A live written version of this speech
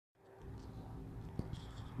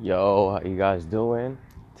Yo, how you guys doing?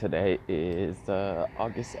 Today is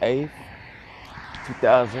August 8th,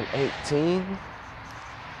 2018.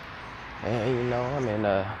 And I'm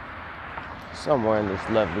in somewhere in this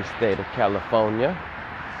lovely state of California.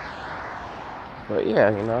 But yeah,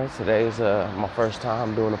 today's my first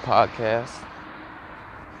time doing a podcast.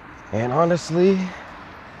 And honestly,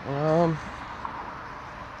 I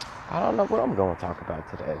don't know what I'm going to talk about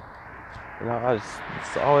today.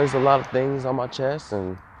 It's always a lot of things on my chest,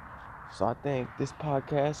 and so I think this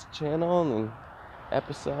podcast channel and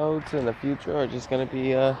episodes in the future are just going to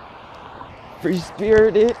be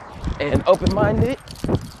free-spirited and open-minded.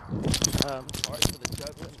 Sorry for the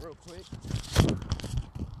juggling real quick.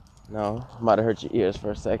 No, I might have hurt your ears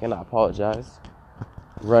for a second. I apologize.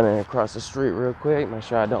 Running across the street real quick, make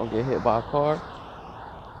sure I don't get hit by a car.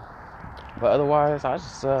 But otherwise, I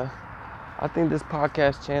think this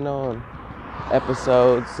podcast channel and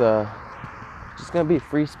episodes just gonna be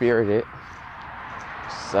free-spirited,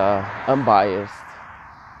 just unbiased,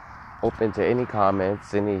 open to any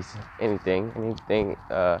comments, anything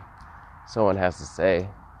someone has to say.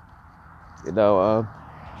 I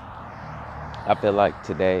feel like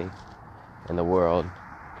today in the world,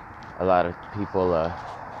 a lot of people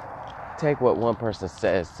take what one person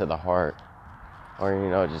says to the heart,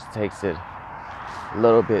 or just takes it a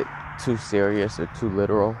little bit too serious or too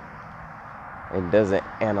literal, and doesn't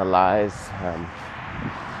analyze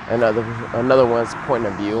another one's point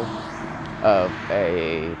of view of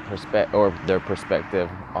a or their perspective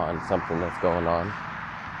on something that's going on.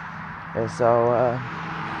 And so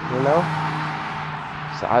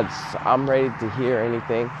I'm ready to hear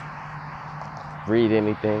anything, read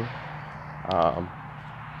anything. I'm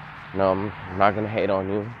not gonna hate on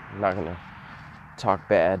you. I'm not gonna talk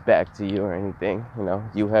bad back to you or anything.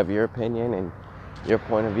 You have your opinion and your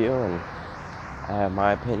point of view, and I have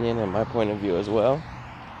my opinion and my point of view as well.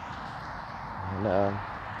 And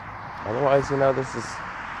otherwise,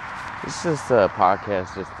 it's just a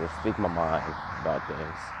podcast just to speak my mind about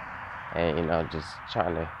things, and just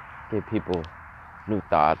trying to give people new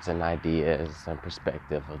thoughts and ideas and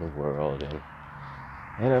perspective of the world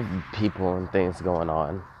and of people and things going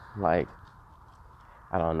on. Like,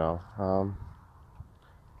 I don't know.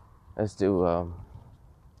 Let's do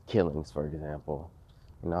killings, for example.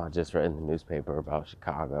 I just read in the newspaper about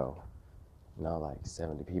Chicago. Like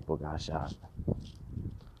 70 people got shot.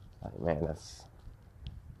 Like, man, that's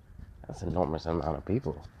an enormous amount of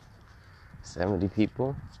people. 70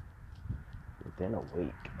 people within a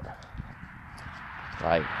week.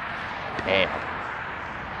 Like, damn.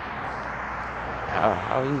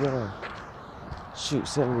 How are you gonna shoot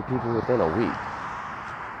 70 people within a week?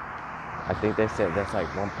 I think they said that's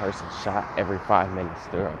like one person shot every 5 minutes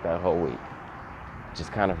throughout that whole week. Which is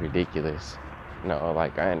kind of ridiculous.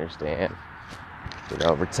 Like, I understand,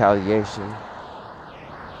 retaliation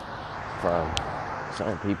from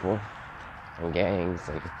certain people and gangs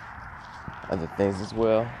and other things as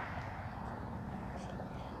well.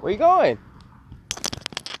 Where you going?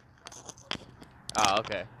 Oh,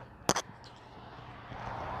 okay.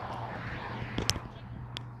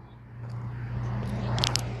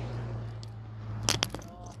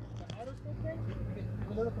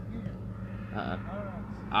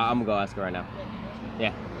 I'm gonna go ask her right now.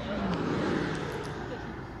 Yeah.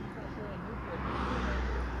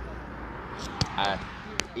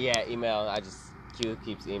 Email. Q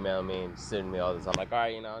keeps emailing me and sending me all this. I'm like, all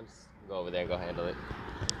right, just go over there and go handle it.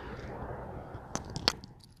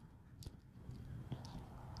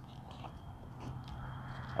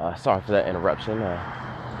 Sorry for that interruption.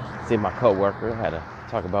 See my coworker. Had to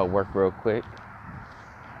talk about work real quick.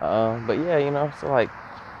 But yeah, so like,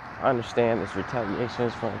 I understand there's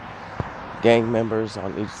retaliations from gang members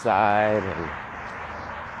on each side,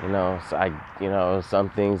 and some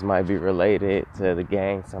things might be related to the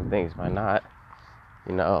gang, some things might not.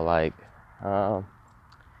 Like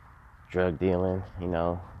drug dealing,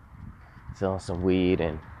 selling some weed,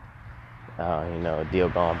 and a deal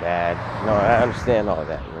gone bad. I understand all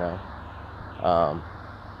that,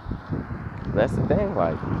 that's the thing,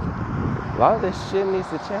 like, a lot of this shit needs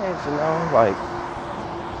to change, like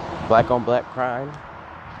black on black crime,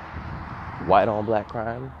 white on black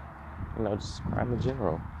crime, just crime in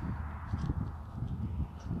general.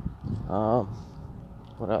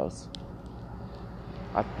 What else?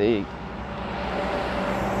 I think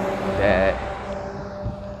that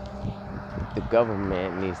the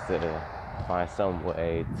government needs to find some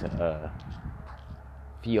way to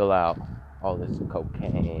feel out all this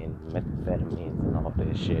cocaine, methamphetamines, and all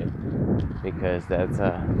this shit, because that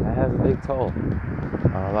has a big toll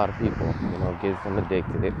on a lot of people. Gets them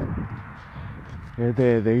addicted. and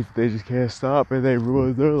then they just can't stop and they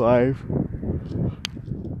ruin their life.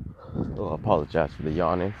 I apologize for the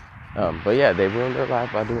yawning. But yeah, they ruin their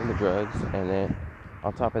life by doing the drugs, and then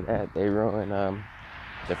on top of that, they ruin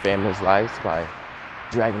their family's lives by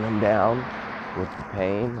dragging them down with the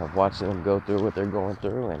pain of watching them go through what they're going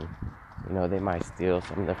through, and they might steal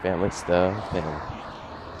some of their family stuff, and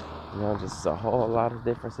just a whole lot of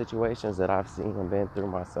different situations that I've seen and been through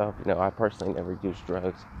myself. I personally never used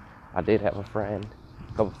drugs. I did have a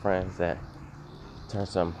couple friends that turned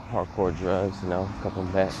some hardcore drugs, a couple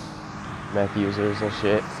meth users and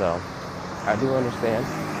shit. So I do understand.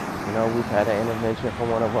 We've had an intervention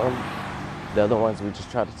from one of them. The other ones we just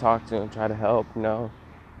try to talk to and try to help.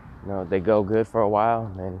 They go good for a while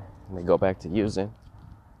and then they go back to using.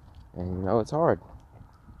 And it's hard.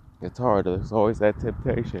 It's hard. There's always that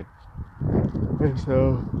temptation. And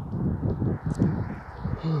so,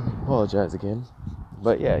 apologize again.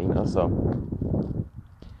 But yeah, so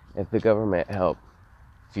if the government helped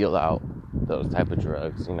feel out those type of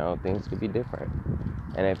drugs, things could be different.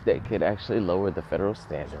 And if they could actually lower the federal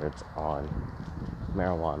standards on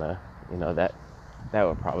marijuana, that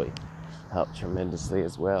would probably help tremendously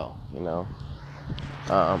as well, and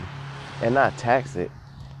not tax it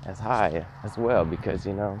as high as well, because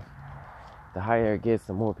the higher it gets,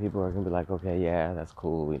 the more people are gonna be like, okay, yeah, that's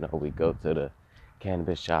cool, we go to the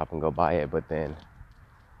cannabis shop and go buy it, but then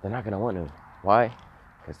they're not gonna want to. Why?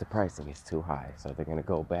 Because the pricing is too high, so they're gonna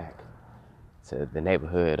go back to the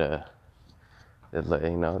neighborhood,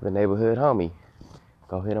 the neighborhood homie.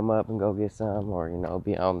 Go hit them up and go get some, or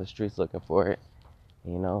be on the streets looking for it.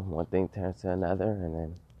 One thing turns to another, and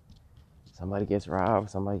then somebody gets robbed,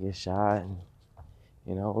 somebody gets shot, and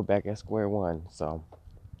we're back at square one. So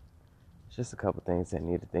it's just a couple things that I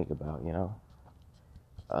need to think about.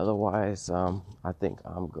 Otherwise, I think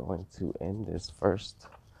I'm going to end this first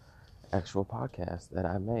actual podcast that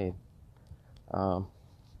I made.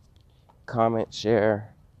 Comment,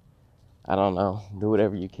 share, I don't know, do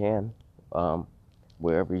whatever you can,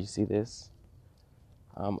 wherever you see this.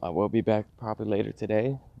 I will be back probably later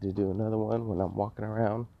today to do another one when I'm walking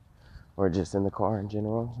around or just in the car in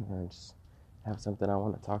general, or just have something I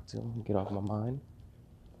want to talk to and get off my mind.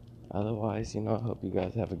 Otherwise, I hope you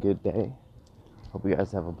guys have a good day. Hope you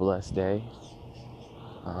guys have a blessed day.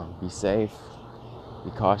 Be safe,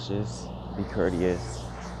 be cautious, be courteous,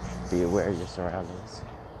 be aware of your surroundings.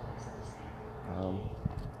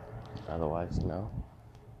 Otherwise,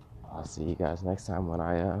 I'll see you guys next time when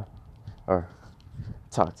or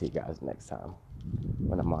talk to you guys next time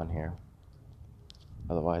when I'm on here.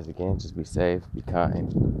 Otherwise, again, just be safe, be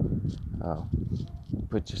kind.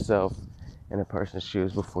 Put yourself in a person's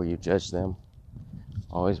shoes before you judge them.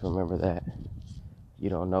 Always remember that. You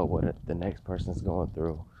don't know what the next person's going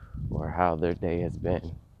through or how their day has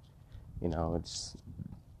been. It's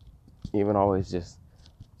even always just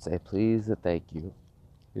say please and thank you.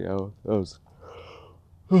 Those.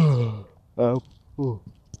 I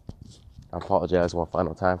apologize one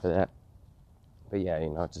final time for that. But yeah,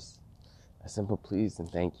 just a simple please and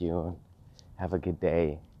thank you and have a good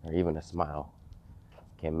day, or even a smile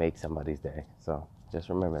can make somebody's day. So just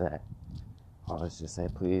remember that. Always just say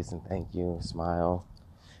please and thank you, smile.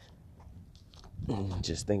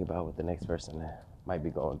 Just think about what the next person might be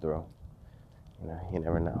going through. You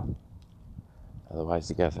never know. Otherwise,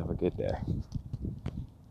 you guys have a good day.